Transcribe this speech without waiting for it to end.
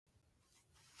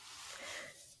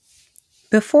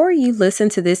Before you listen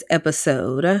to this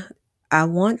episode, I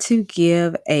want to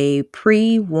give a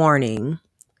pre warning.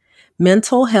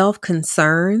 Mental health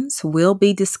concerns will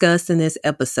be discussed in this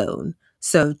episode,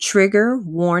 so trigger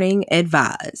warning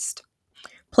advised.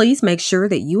 Please make sure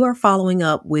that you are following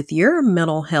up with your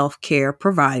mental health care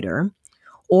provider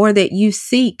or that you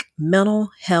seek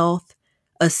mental health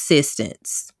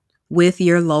assistance with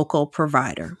your local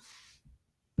provider.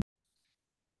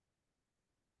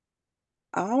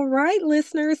 All right,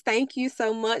 listeners, thank you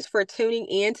so much for tuning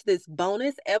in to this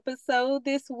bonus episode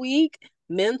this week,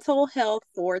 Mental Health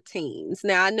for Teens.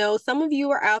 Now, I know some of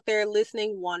you are out there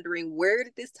listening, wondering where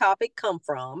did this topic come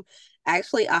from?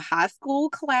 Actually, a high school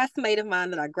classmate of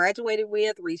mine that I graduated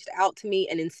with reached out to me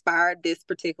and inspired this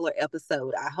particular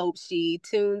episode. I hope she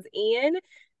tunes in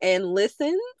and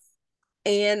listens.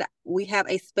 And we have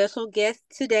a special guest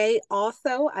today.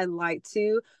 Also, I'd like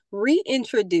to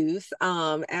reintroduce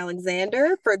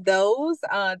Alexander. For those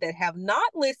that have not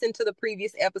listened to the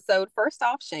previous episode, first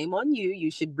off, shame on you. You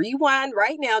should rewind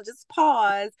right now, just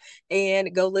pause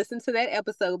and go listen to that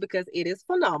episode because it is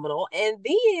phenomenal. And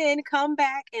then come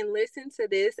back and listen to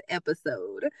this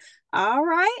episode. All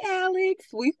right, Alex,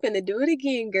 we're gonna do it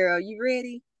again, girl. You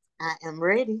ready? I am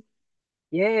ready.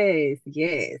 Yes,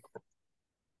 yes.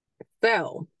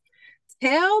 So,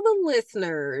 tell the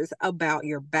listeners about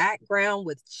your background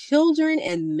with children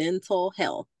and mental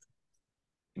health.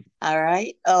 All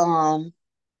right.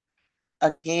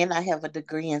 Again, I have a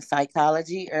degree in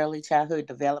psychology, early childhood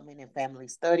development and family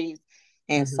studies,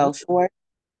 and Mm-hmm. social work.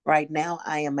 Right now,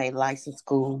 I am a licensed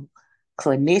school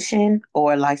clinician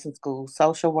or licensed school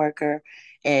social worker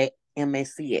at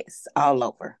MSCS all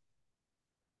over.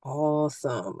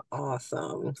 Awesome.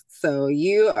 Awesome. So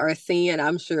you are seeing,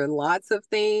 I'm sure, lots of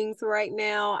things right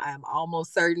now. I'm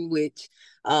almost certain, which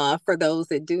for those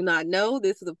that do not know,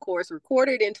 this is of course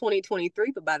recorded in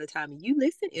 2023, but by the time you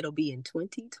listen, it'll be in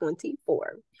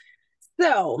 2024.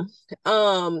 So,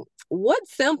 what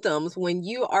symptoms when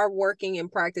you are working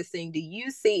and practicing do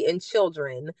you see in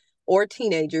children or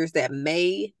teenagers that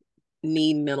may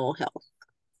need mental health?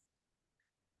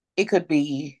 It could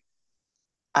be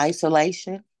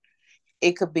isolation.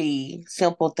 It could be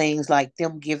simple things like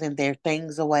them giving their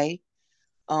things away,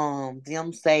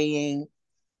 them saying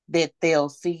that they'll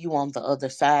see you on the other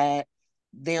side,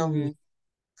 Mm,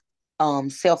 them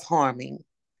self-harming,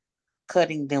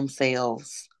 cutting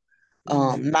themselves,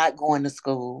 mm, not going to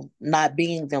school, not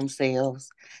being themselves,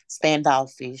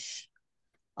 standoffish,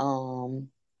 um,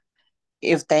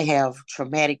 if they have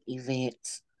traumatic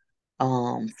events,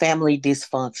 family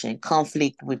dysfunction,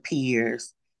 conflict with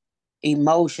peers,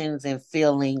 emotions and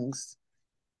feelings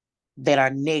that are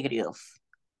negative,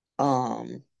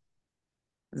 um,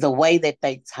 the way that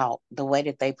they talk, the way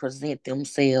that they present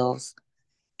themselves,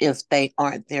 if they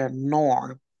aren't their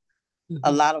norm.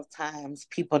 A mhm, lot of times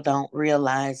people don't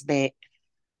realize that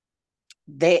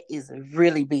that is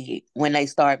really big when they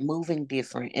start moving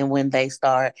different and when they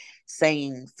start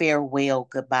saying farewell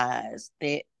goodbyes,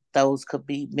 that those could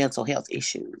be mental health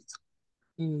issues.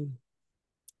 mm.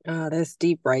 That's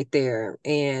deep right there.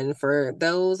 And for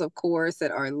those, of course,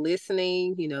 that are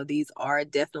listening, these are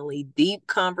definitely deep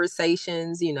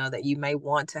conversations, that you may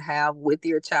want to have with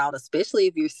your child, especially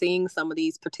if you're seeing some of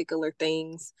these particular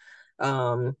things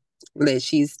that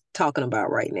she's talking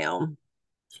about right now.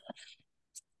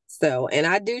 So, and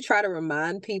I do try to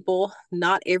remind people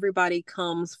not everybody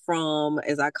comes from,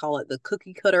 as I call it, the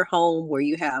cookie cutter home where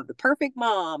you have the perfect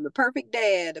mom, the perfect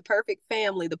dad, the perfect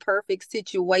family, the perfect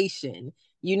situation.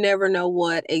 You never know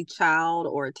what a child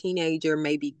or a teenager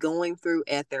may be going through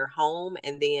at their home.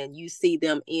 And then you see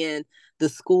them in the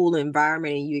school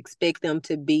environment and you expect them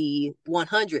to be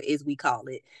 100, as we call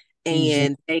it, Mhm.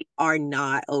 and they are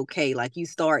not okay. Like you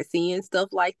start seeing stuff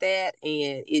like that,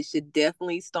 and it should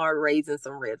definitely start raising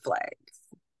some red flags.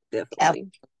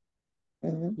 Definitely.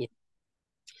 Mhm. Yeah.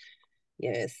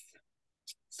 Yes.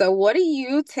 So, what do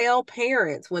you tell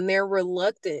parents when they're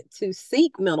reluctant to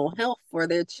seek mental health for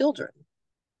their children?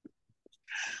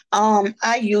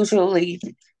 I usually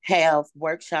have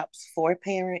workshops for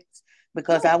parents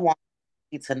because I Oh. want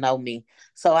you to know me.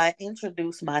 So I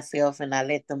introduce myself and I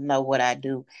let them know what I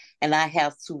do. And I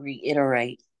have to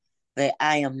reiterate that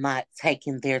I am not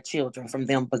taking their children from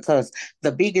them because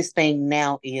the biggest thing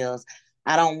now is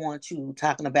I don't want you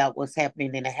talking about what's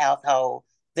happening in the household.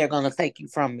 They're going to take you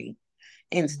from me.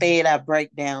 Instead, I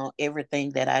break down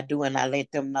everything that I do and I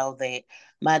let them know that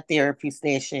my therapy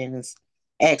sessions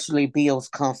actually builds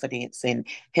confidence and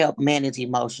help manage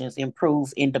emotions,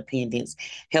 improve independence,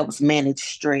 helps manage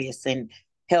stress and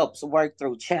helps work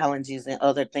through challenges and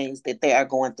other things that they are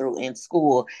going through in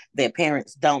school that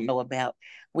parents don't know about.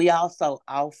 We also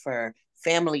offer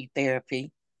family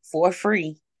therapy for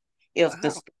free if the Wow.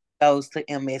 student goes to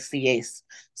MSCS.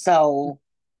 So,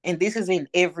 and this is in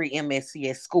every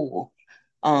MSCS school.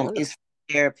 Wonderful. It's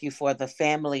therapy for the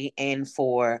family and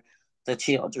for the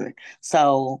children.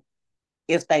 So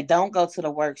if they don't go to the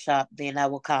workshop, then I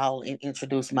will call and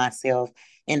introduce myself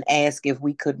and ask if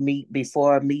we could meet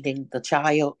before meeting the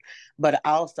child. But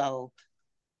also,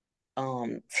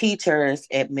 teachers,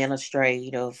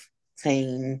 administrative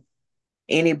team,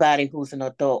 anybody who's an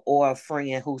adult or a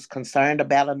friend who's concerned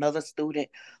about another student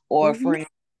or a Hmm. friend,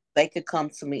 they could come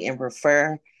to me and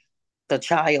refer the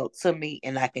child to me,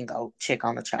 and I can go check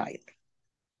on the child.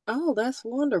 Oh, that's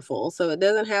wonderful. So it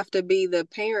doesn't have to be the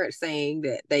parent saying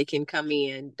that they can come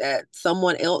in, that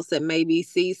someone else that maybe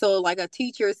sees. So, like a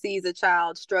teacher sees a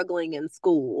child struggling in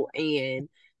school and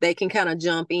they can kind of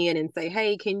jump in and say,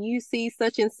 "Hey, can you see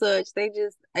such and such?"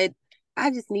 I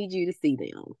just need you to see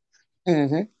them.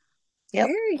 Mm-hmm. Yep.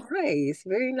 Very nice,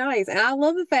 very nice. And I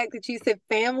love the fact that you said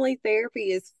family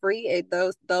therapy is free at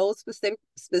those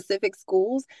specific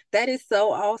schools. That is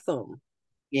so awesome.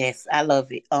 Yes, I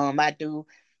love it. I do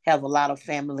have a lot of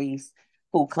families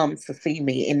who come to see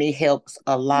me, and it helps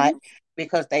a lot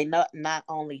because they not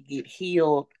only get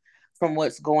healed from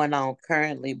what's going on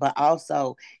currently, but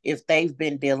also if they've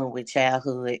been dealing with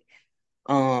childhood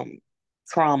um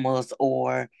traumas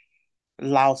or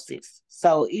losses.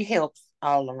 So it helps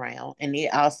all around, and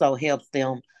it also helps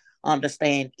them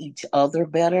understand each other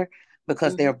better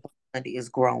because Mhm. their bond is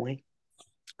growing.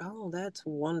 Oh, that's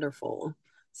wonderful.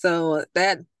 So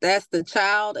that's the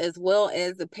child as well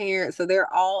as the parent. So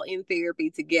they're all in therapy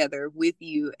together with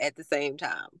you at the same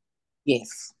time.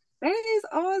 Yes. That is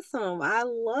awesome. I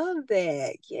love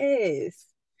that. Yes.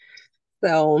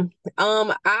 So,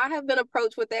 I have been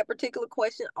approached with that particular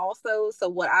question also. So,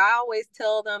 what I always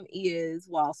tell them is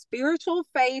while spiritual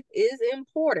faith is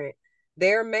important,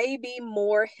 there may be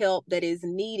more help that is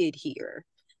needed here.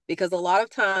 Because a lot of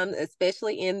times,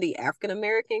 especially in the African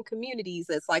American communities,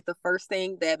 it's like the first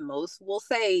thing that most will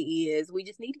say is, we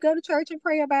just need to go to church and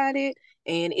pray about it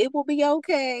and it will be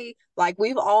okay. Like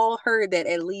we've all heard that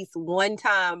at least one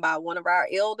time by one of our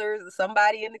elders or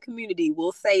somebody in the community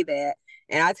will say that,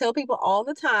 and I tell people all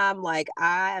the time, like,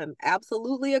 I am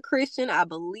absolutely a Christian. I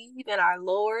believe in our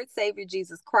Lord, Savior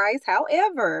Jesus Christ.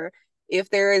 However, if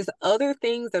there is other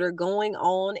things that are going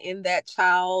on in that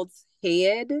child's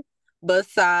head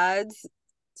besides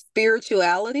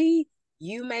spirituality,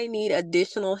 you may need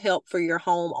additional help for your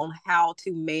home on how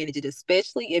to manage it,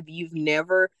 especially if you've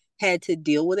never had to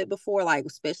deal with it before, like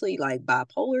especially like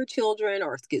bipolar children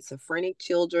or schizophrenic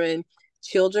children,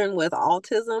 children with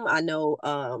autism. I know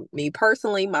me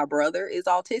personally, my brother is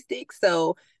autistic,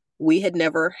 so we had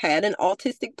never had an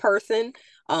autistic person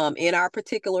in our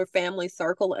particular family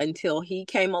circle until he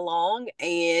came along,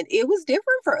 and it was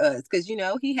different for us because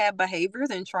he had behaviors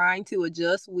and trying to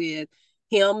adjust with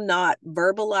him not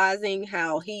verbalizing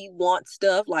how he wants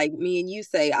stuff. Like me and you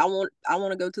say, I want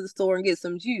to go to the store and get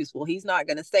some juice. Well, he's not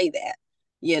going to say that.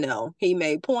 He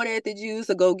may point at the juice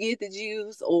or go get the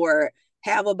juice or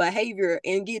have a behavior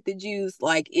and get the juice.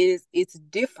 Like it's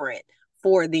different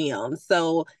for them.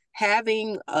 So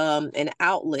having an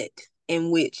outlet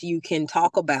in which you can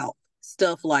talk about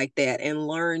stuff like that and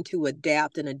learn to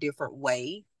adapt in a different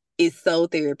way is so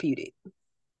therapeutic.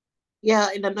 Yeah,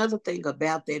 and another thing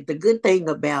about that, the good thing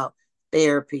about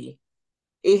therapy,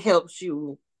 it helps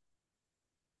you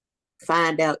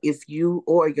find out if you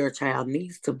or your child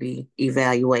needs to be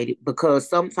evaluated because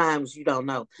sometimes you don't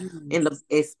know. Mm. In the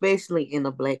especially in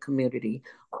the black community,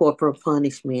 corporal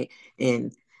punishment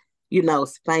and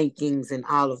spankings and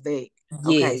all of that. Yes.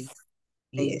 Okay.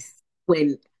 And Yes.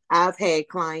 when I've had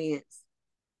clients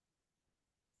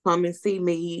come and see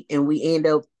me and we end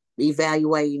up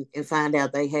evaluating and find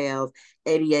out they have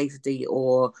ADHD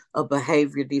or a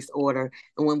behavior disorder.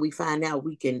 And when we find out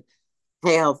we can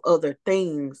have other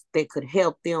things that could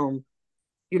help them,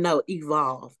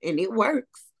 evolve. And it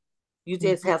works. You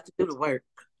just Mhm. have to do the work.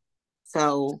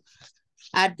 So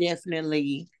I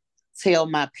definitely tell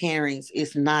my parents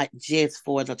it's not just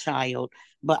for the child,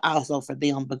 but also for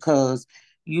them because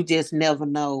you just never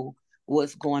know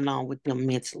what's going on with them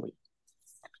mentally.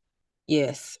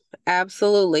 Yes,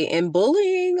 absolutely. And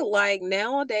bullying, like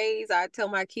nowadays, I tell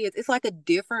my kids, it's like a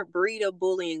different breed of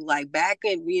bullying. Like back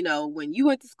in, when you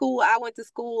went to school, I went to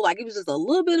school, like it was just a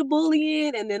little bit of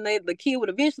bullying, and then the kid would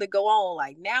eventually go on.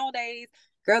 Like nowadays,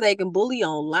 girl, they can bully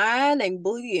online, they can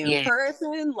bully in Yeah,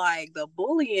 person. Like the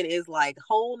bullying is like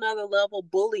whole nother level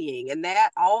bullying. And that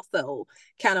also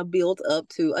kind of builds up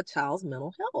to a child's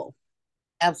mental health.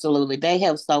 absolutely. They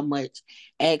have so much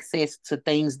access to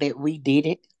things that we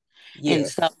didn't. And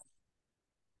so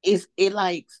Yes. it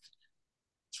like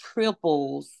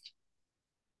triples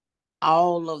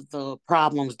all of the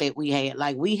problems that we had.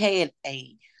 Like we had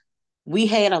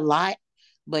a lot,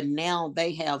 but now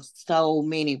they have so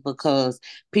many because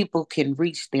people can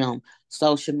reach them.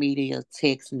 Social media,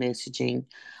 text messaging,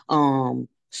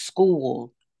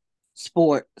 school,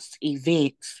 sports,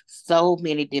 events, so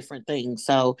many different things.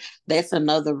 So that's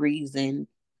another reason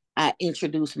I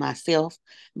introduce myself,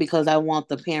 because I want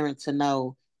the parent to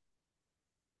know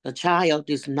the child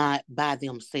is not by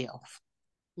themselves.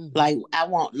 Hmm. Like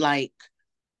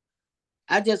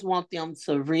I just want them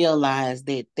to realize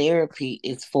that therapy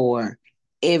is for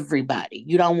everybody.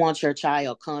 You don't want your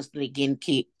child constantly getting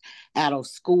kicked out of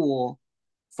school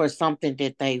for something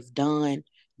that they've done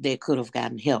that could have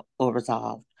gotten help or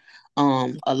resolved.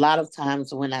 A lot of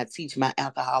times when I teach my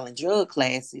alcohol and drug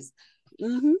classes,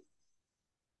 Hmm.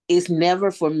 it's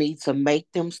never for me to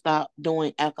make them stop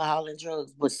doing alcohol and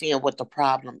drugs, but seeing what the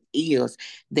problem is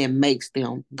that makes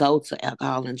them go to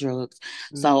alcohol and drugs.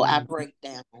 So I Hmm. break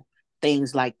down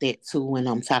things like that too when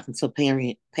I'm talking to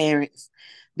parents,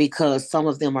 because some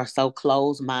of them are so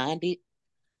close minded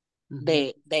Hmm.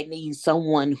 that they need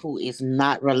someone who is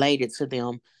not related to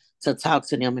them to talk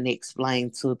to them and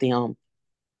explain to them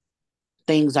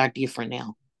things are different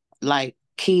now. Like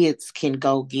kids can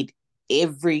go get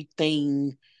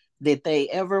everything that they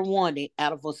ever wanted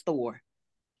out of a store.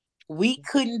 We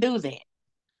couldn't do that.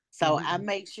 So I Hmm.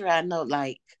 make sure I know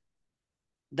like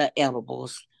the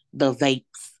edibles, the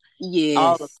vapes,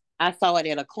 all of Yes. I saw it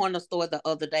at a corner store the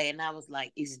other day and I was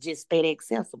like, it's just that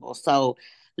accessible. So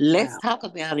let's Wow. talk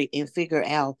about it and figure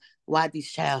out why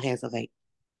this child has a vape.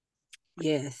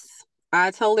 Yes.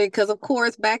 I totally, because of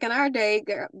course, back in our day,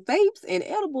 girl, vapes and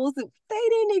edibles, they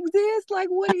didn't exist. Like,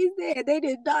 what is that? They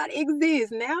did not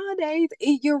exist. Nowadays,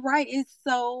 you're right, it's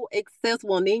so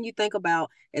accessible. And then you think about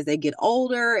as they get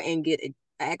older and get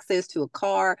access to a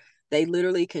car, they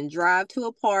literally can drive to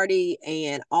a party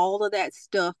and all of that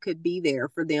stuff could be there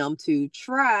for them to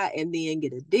try and then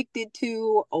get addicted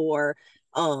to or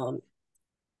um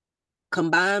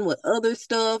combine with other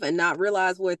stuff and not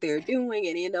realize what they're doing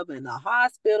and end up in the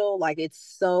hospital. Like it's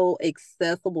so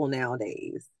accessible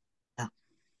nowadays. Yeah.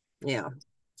 Yeah,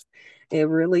 it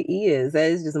really is.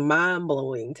 That is just mind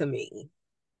blowing to me.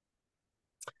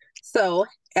 So,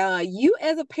 you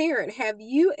as a parent, have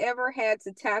you ever had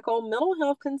to tackle mental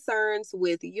health concerns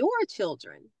with your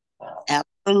children?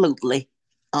 Absolutely.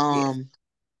 Yes. Um,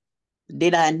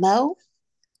 did I know?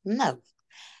 No.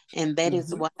 And that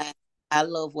is Hmm. why I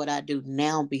love what I do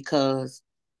now, because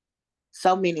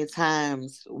so many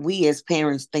times we as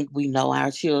parents think we know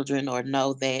our children, or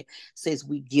know that since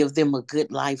we give them a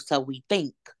good life, so we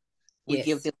think we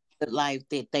give Yes. them a good life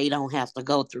that they don't have to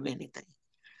go through anything.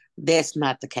 That's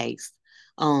not the case.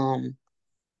 Um,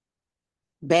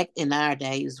 Back in our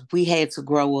days, we had to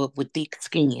grow up with thick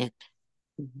skin.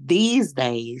 These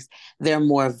days, they're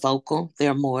more vocal,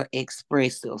 they're more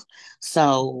expressive.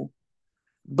 So,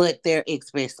 but they're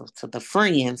expressive to the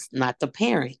friends, not the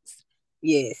parents.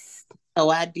 Yes. So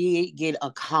I did get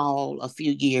a call a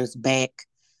few years back,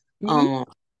 Hmm. um,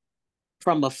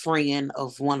 from a friend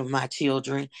of one of my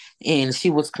children, and she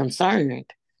was concerned.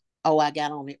 Oh, I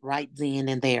got on it right then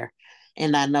and there.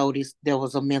 And I noticed there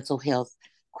was a mental health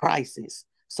crisis.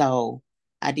 So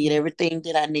I did everything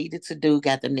that I needed to do,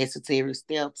 got the necessary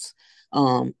steps.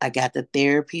 I got the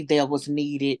therapy that was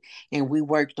needed, and we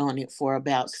worked on it for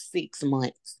about 6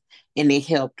 months, and it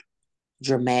helped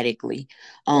dramatically.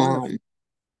 Wonderful. Um,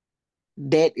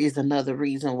 that is another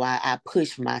reason why I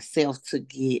push myself to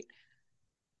get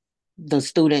the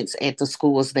students at the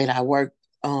schools that I work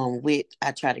with.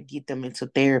 I try to get them into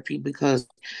therapy, because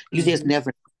you just Hmm.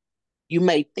 never, you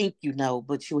may think you know,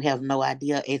 but you have no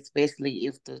idea, especially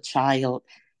if the child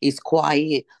is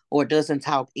quiet or doesn't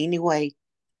talk anyway.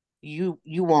 You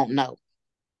won't know.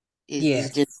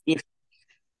 It's just Yes.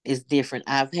 it's different.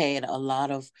 I've had a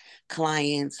lot of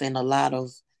clients and a lot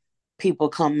of people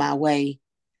come my way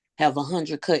have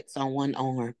 100 cuts on one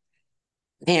arm.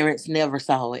 Parents never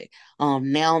saw it.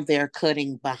 Now they're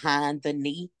cutting behind the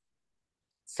knee,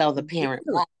 so the parent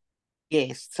Really? won't.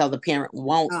 Yes, so the parent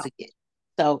won't Oh, see it.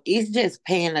 So it's just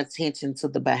paying attention to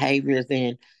the behaviors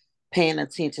and paying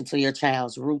attention to your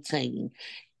child's routine.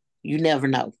 You never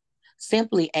know.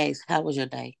 Simply ask, "How was your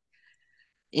day?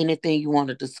 Anything you want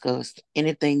to discuss?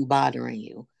 Anything bothering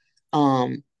you?"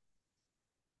 Um,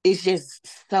 it's just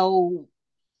so,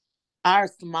 our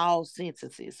small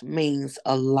sentences means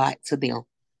a lot to them.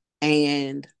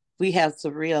 And we have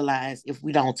to realize if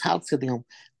we don't talk to them,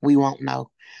 we won't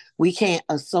know. We can't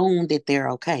assume that they're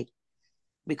okay,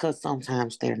 because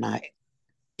sometimes they're not.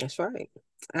 that's right.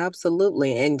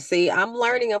 Absolutely. And see, I'm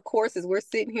learning, of course, as we're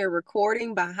sitting here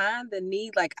recording behind the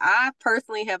knee. Like I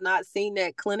personally have not seen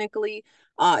that clinically,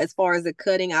 as far as the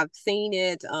cutting. I've seen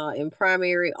it in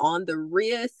primary on the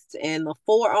wrist and the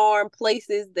forearm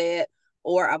places that,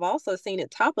 or I've also seen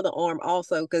it top of the arm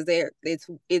also because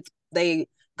they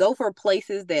go for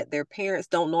places that their parents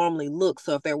don't normally look.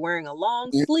 So if they're wearing a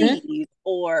long Mhm. sleeve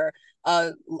or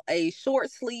a, a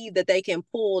short sleeve that they can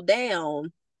pull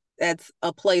down, that's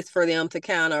a place for them to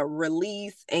kind of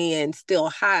release and still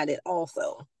hide it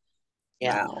also.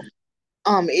 Yeah.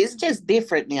 Wow. It's just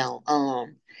different now.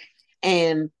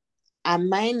 And I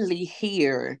mainly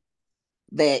hear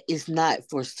that it's not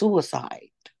for suicide.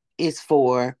 It's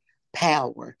for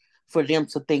power, for them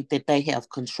to think that they have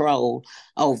control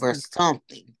over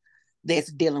something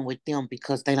that's dealing with them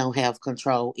because they don't have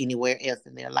control anywhere else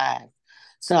in their lives.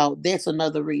 So that's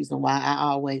another reason why I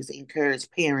always encourage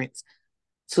parents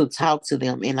to talk to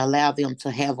them and allow them to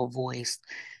have a voice,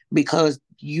 because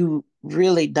you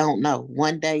really don't know.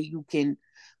 One day you can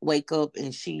wake up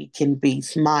and she can be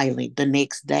smiling, the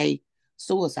next day,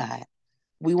 suicide.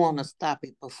 We want to stop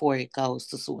it before it goes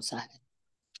to suicide.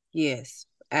 Yes,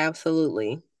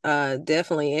 absolutely.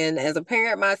 Definitely. And as a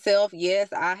parent myself,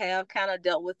 yes, I have kind of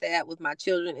dealt with that with my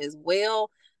children as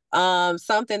well.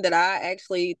 Something that I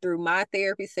actually, through my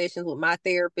therapy sessions with my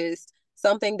therapist,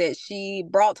 something that she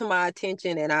brought to my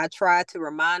attention, and I try to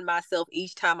remind myself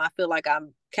each time I feel like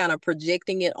I'm kind of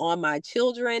projecting it on my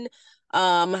children.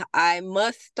 I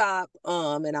must stop,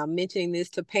 and I'm mentioning this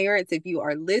to parents, if you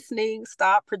are listening,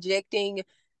 stop projecting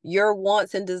your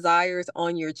wants and desires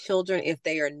on your children if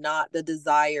they are not the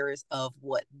desires of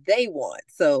what they want.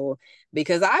 So,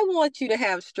 because I want you to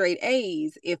have straight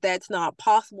A's, if that's not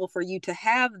possible for you to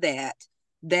have that,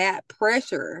 that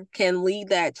pressure can lead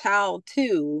that child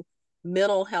to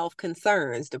mental health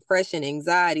concerns, depression,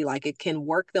 anxiety. Like it can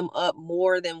work them up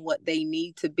more than what they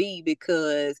need to be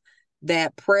because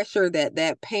that pressure that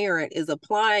that parent is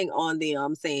applying on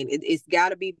them, saying it's got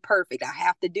to be perfect, I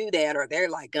have to do that, or they're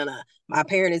like gonna, my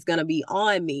parent is going to be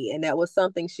on me. And that was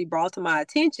something she brought to my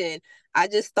attention. I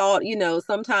just thought,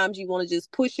 sometimes you want to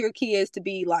just push your kids to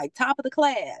be like top of the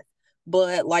class.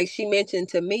 But like she mentioned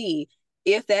to me,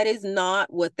 if that is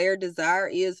not what their desire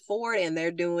is for it and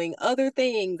they're doing other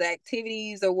things,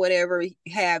 activities or whatever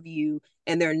have you,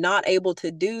 and they're not able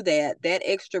to do that, that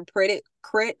extra pressure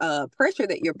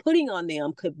that you're putting on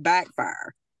them could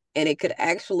backfire. And it could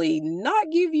actually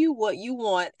not give you what you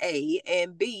want, A,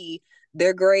 and B,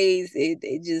 their grades,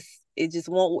 it just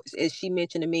won't, as she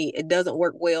mentioned to me, it doesn't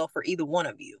work well for either one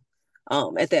of you.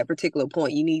 At that particular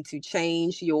point, you need to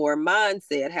change your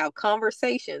mindset, have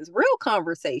conversations, real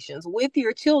conversations with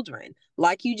your children,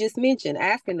 like you just mentioned,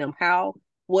 asking them how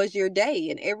was your day,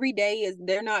 and every day is,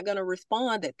 they're not going to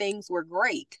respond that things were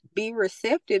great. Be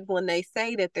receptive when they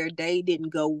say that their day didn't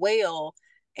go well.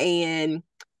 And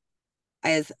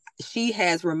as she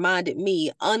has reminded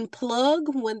me,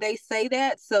 unplug when they say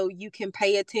that so you can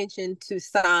pay attention to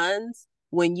signs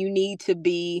when you need to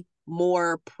be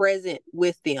more present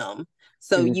with them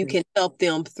so you Hmm. can help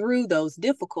them through those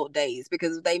difficult days.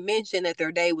 Because if they mention that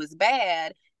their day was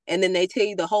bad and then they tell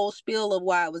you the whole spiel of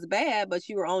why it was bad, but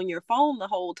you were on your phone the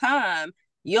whole time,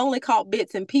 you only caught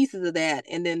bits and pieces of that.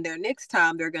 And then their next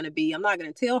time they're going to be, I'm not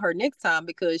going to tell her next time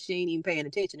because she ain't even paying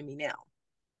attention to me now.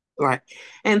 Right.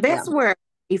 And Yeah. that's where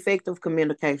effective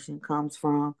communication comes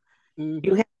from. You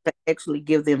Mm-hmm. have to actually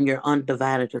give them your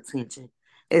undivided attention,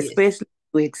 Yes. especially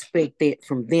if you expect that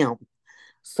from them.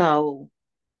 So,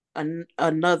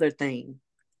 another thing,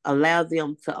 allow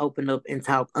them to open up and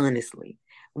talk honestly.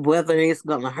 Whether it's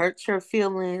going to hurt your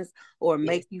feelings or Yes.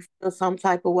 make you feel some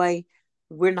type of way,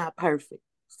 we're not perfect.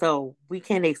 So, we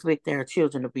can't expect our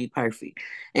children to be perfect.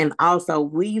 And also,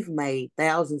 we've made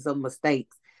thousands of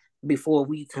mistakes before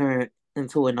we turn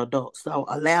into an adult. So,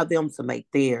 allow them to make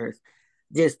theirs.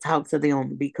 Just talk to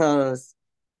them, because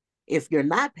if you're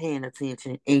not paying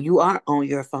attention and you are on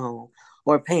your phone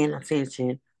or paying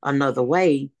attention another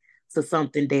way to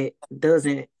something that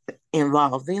doesn't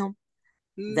involve them,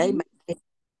 they Mm-hmm. may,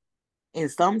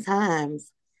 and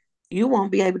sometimes you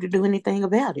won't be able to do anything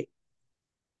about it.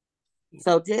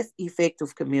 So just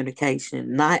effective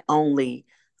communication, not only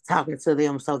talking to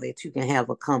them so that you can have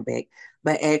a comeback,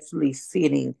 but actually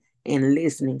sitting and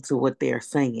listening to what they're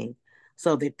saying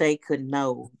so that they could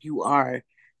know you are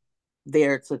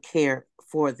there to care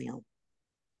for them.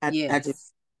 I, I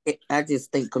just Yes. I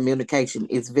just think communication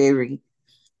is very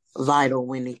vital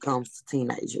when it comes to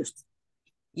teenagers.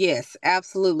 Yes,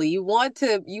 absolutely. You want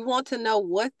to know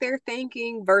what they're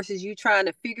thinking versus you trying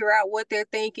to figure out what they're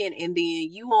thinking, and then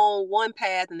you on one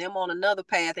path and them on another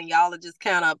path, and y'all are just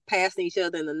kind of passing each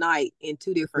other in the night in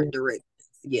two different directions.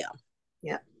 Yeah,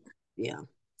 Yeah. yeah,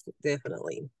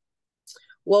 definitely.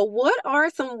 Well, what are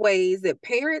some ways that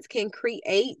parents can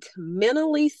create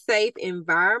mentally safe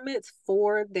environments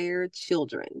for their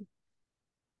children?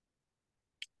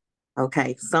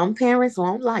 Okay. Some parents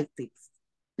won't like this,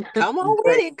 Come on but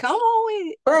with it. Come on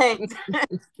with but it.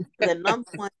 the number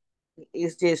one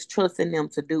is just trusting them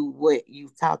to do what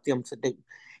you've taught them to do.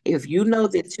 If you know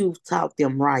that you've taught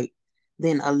them right,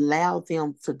 then allow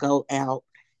them to go out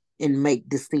and make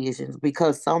decisions,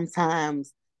 because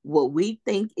sometimes what we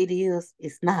think it is,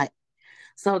 it's not.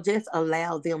 So just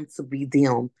allow them to be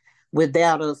them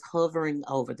without us hovering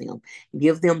over them.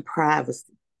 Give them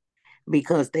privacy,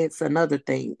 because that's another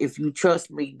thing. If you trust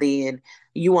me, then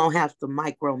you won't have to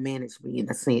micromanage me in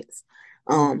a sense.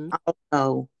 Hmm.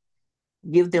 Also,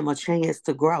 give them a chance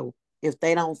to grow. If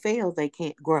they don't fail, they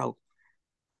can't grow.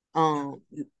 Yeah. Um,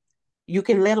 you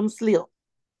can let them slip.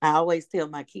 I always tell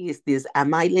my kids this: I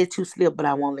might let you slip, but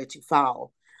I won't let you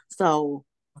fall. So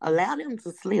allow them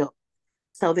to slip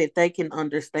so that they can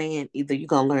understand either you're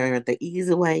gonna learn the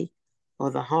easy way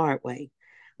or the hard way.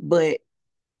 But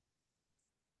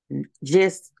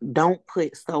just don't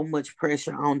put so much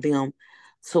pressure on them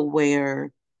to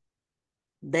where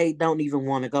they don't even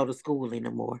want to go to school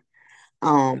anymore.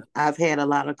 I've had a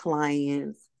lot of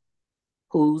clients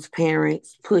whose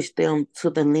parents push them to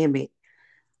the limit,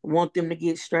 want them to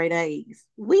get straight A's.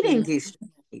 We didn't get Hmm.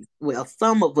 straight A's. Well,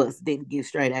 some of us didn't get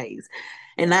straight A's.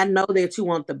 And I know that you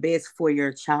want the best for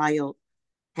your child.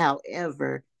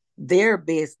 However, their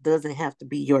best doesn't have to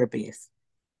be your best.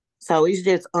 So it's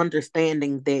just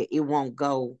understanding that it won't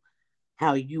go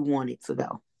how you want it to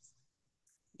go.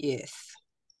 Yes.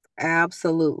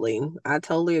 Absolutely. I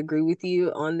totally agree with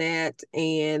you on that.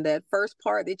 And that first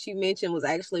part that you mentioned was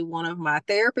actually one of my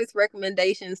therapist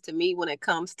recommendations to me when it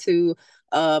comes to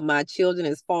my children,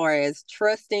 as far as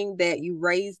trusting that you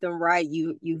raise them right.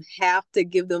 You have to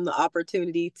give them the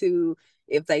opportunity to,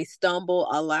 if they stumble,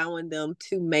 allowing them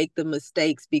to make the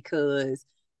mistakes, because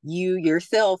you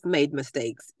yourself made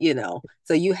mistakes, you know.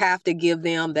 So you have to give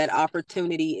them that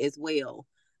opportunity as well,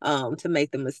 to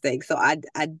make the mistake. So I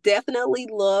definitely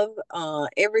love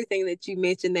everything that you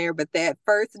mentioned there. But that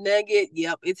first nugget,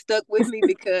 yep, it stuck with me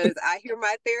because I hear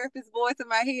my therapist's voice in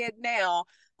my head now.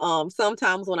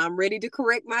 Sometimes when I'm ready to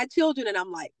correct my children, and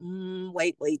I'm like,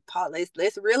 wait, Paul,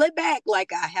 let's reel it back.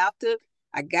 Like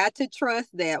I got to trust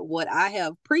that what I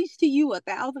have preached to you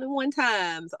 1,001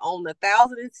 times on the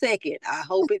 1,002nd, I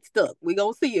hope it stuck. We're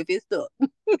gonna see if it stuck.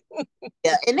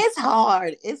 Yeah, and it's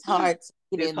hard. It's hard to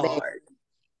get It's in hard.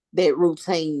 that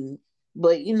routine.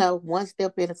 But one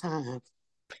step at a time.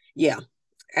 Yeah.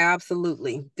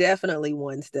 Absolutely. Definitely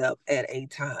one step at a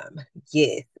time.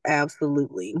 Yes,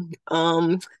 absolutely.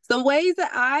 Some ways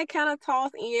that I kind of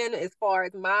toss in as far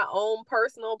as my own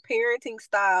personal parenting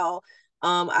style.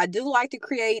 I do like to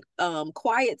create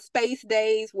quiet space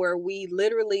days where we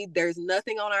literally, there's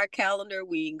nothing on our calendar.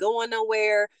 We ain't going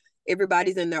nowhere.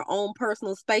 Everybody's in their own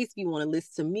personal space. If you want to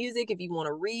listen to music, if you want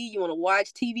to read, you want to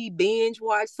watch TV, binge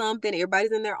watch something,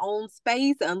 everybody's in their own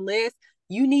space, unless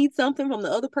you need something from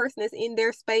the other person that's in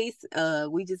their space.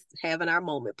 We just having our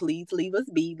moment. Please leave us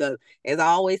be. But as I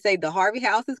always say, the Harvey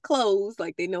house is closed.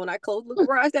 Like they know when I close the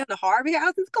garage down, the Harvey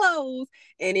house is closed,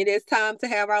 and it is time to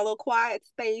have our little quiet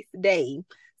space day.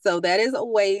 So that is a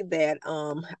way that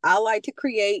I like to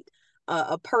create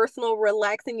a personal,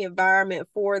 relaxing environment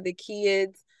for the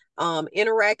kids.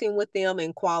 Interacting with them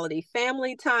in quality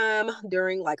family time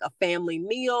during like a family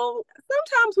meal.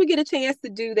 Sometimes we get a chance to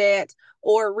do that,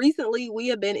 or recently, we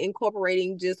have been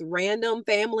incorporating just random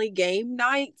family game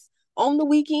nights on the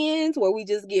weekends where we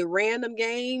just get random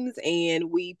games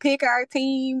and we pick our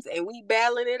teams and we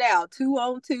battling it out 2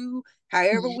 on 2,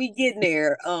 however we get in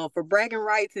there, for bragging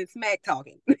rights and smack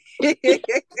talking.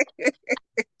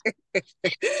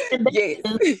 And Yes.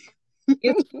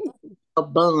 it's a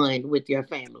bond with your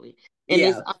family. And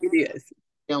it's Yeah, it is.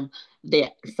 them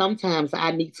that sometimes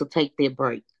I need to take that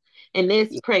break. And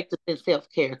that's Yeah, practicing self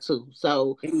care too.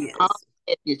 So it all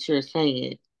is. that you're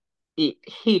saying, it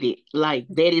hit it. Like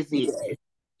that is it. Yes.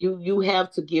 You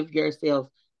have to give yourself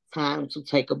time to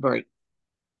take a break.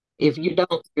 If Mm-hmm. you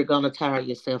don't, you're gonna tire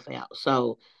yourself out.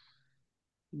 So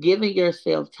giving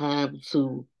yourself time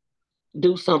to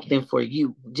do something for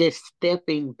you, just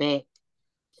stepping back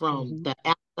from Mm-hmm. the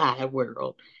outside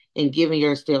world and giving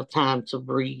yourself time to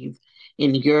breathe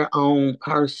in your own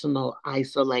personal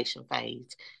isolation phase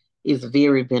is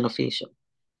very beneficial.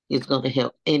 It's going to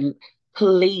help. And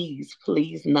please,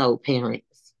 please know,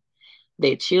 parents,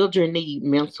 that children need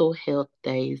mental health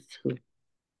days too.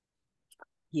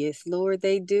 Yes, Lord,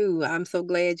 they do. I'm so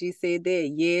glad you said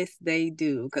that. Yes, they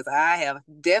do. Because I have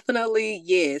definitely,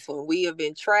 yes, when we have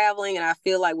been traveling and I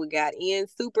feel like we got in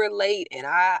super late and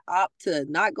I opt to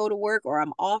not go to work or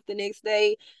I'm off the next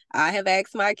day, I have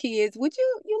asked my kids, would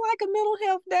you like a mental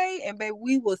health day? And baby,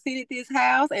 we will sit at this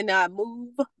house and not move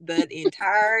the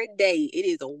entire day. It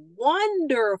is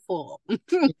wonderful.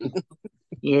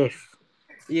 Yes.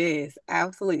 Yes,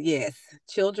 absolutely. Yes.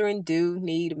 Children do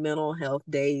need mental health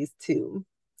days too.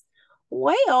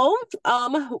 Well,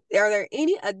 are there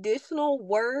any additional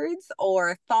words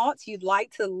or thoughts you'd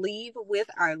like to leave with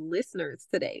our listeners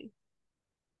today?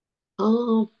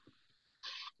 Um,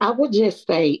 I would just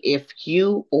say if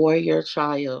you or your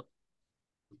child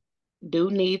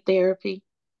do need therapy,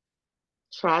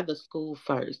 try the school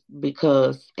first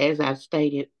because, as I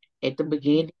stated at the Mhm.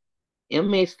 beginning,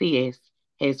 MSCS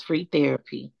has free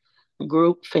therapy,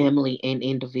 group, family, and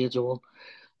individual.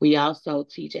 We also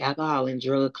teach alcohol and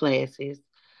drug classes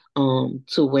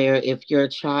to where if your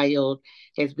child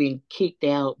has been kicked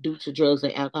out due to drugs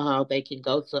and alcohol, they can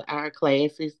go to our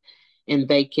classes and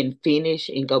they can finish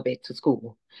and go back to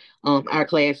school. Our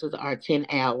classes are 10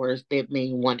 hours, that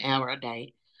means 1 hour a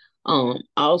day.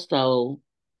 Also,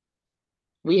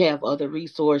 we have other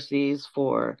resources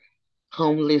for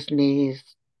homelessness,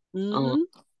 um, Mm-hmm.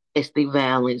 domestic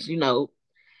violence,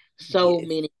 so Yes.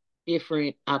 many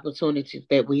different opportunities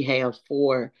that we have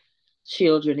for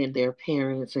children and their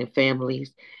parents and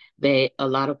families that a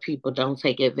lot of people don't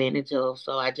take advantage of.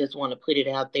 So I just want to put it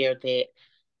out there that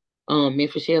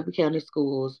Memphis Shelby County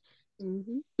Schools,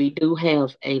 Mm-hmm. we do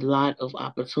have a lot of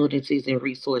opportunities and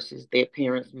resources that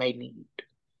parents may need.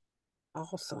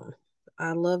 Awesome.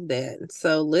 I love that.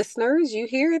 So, listeners, you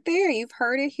hear it there. You've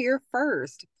heard it here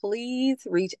first. Please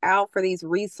reach out for these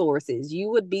resources. You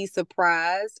would be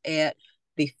surprised at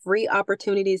the free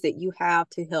opportunities that you have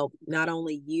to help not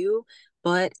only you,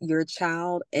 but your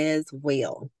child as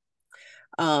well.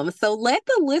 So let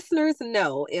the listeners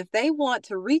know if they want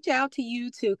to reach out to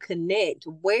you to connect,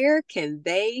 where can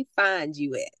they find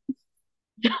you at?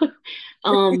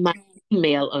 My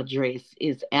email address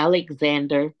is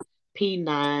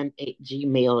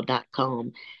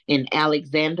alexanderp9@gmail.com. And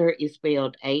Alexander is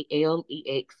spelled Alexander.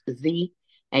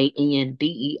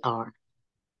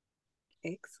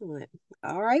 Excellent.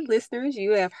 All right, listeners,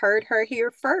 you have heard her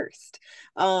here first.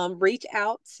 Reach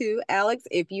out to Alex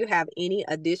if you have any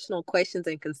additional questions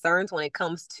and concerns when it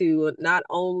comes to not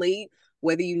only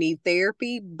whether you need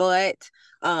therapy, but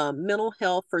mental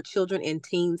health for children and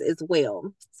teens as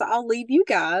well. So I'll leave you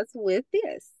guys with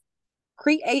this.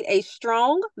 Create a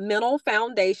strong mental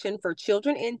foundation for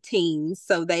children and teens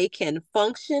so they can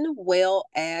function well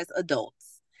as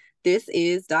adults. This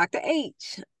is Dr.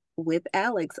 H with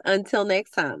Alex. Until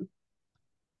next time.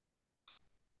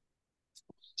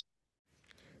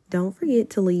 Don't forget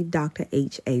to leave Dr.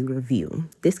 H a review.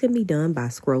 This can be done by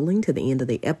scrolling to the end of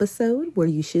the episode where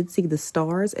you should see the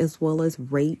stars as well as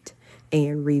rate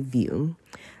and review.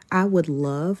 I would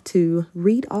love to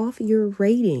read off your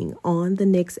rating on the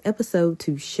next episode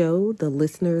to show the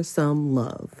listeners some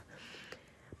love.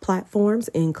 Platforms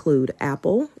include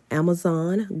Apple,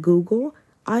 Amazon, Google,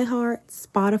 iHeart,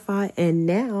 Spotify, and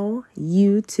now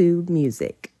YouTube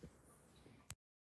Music.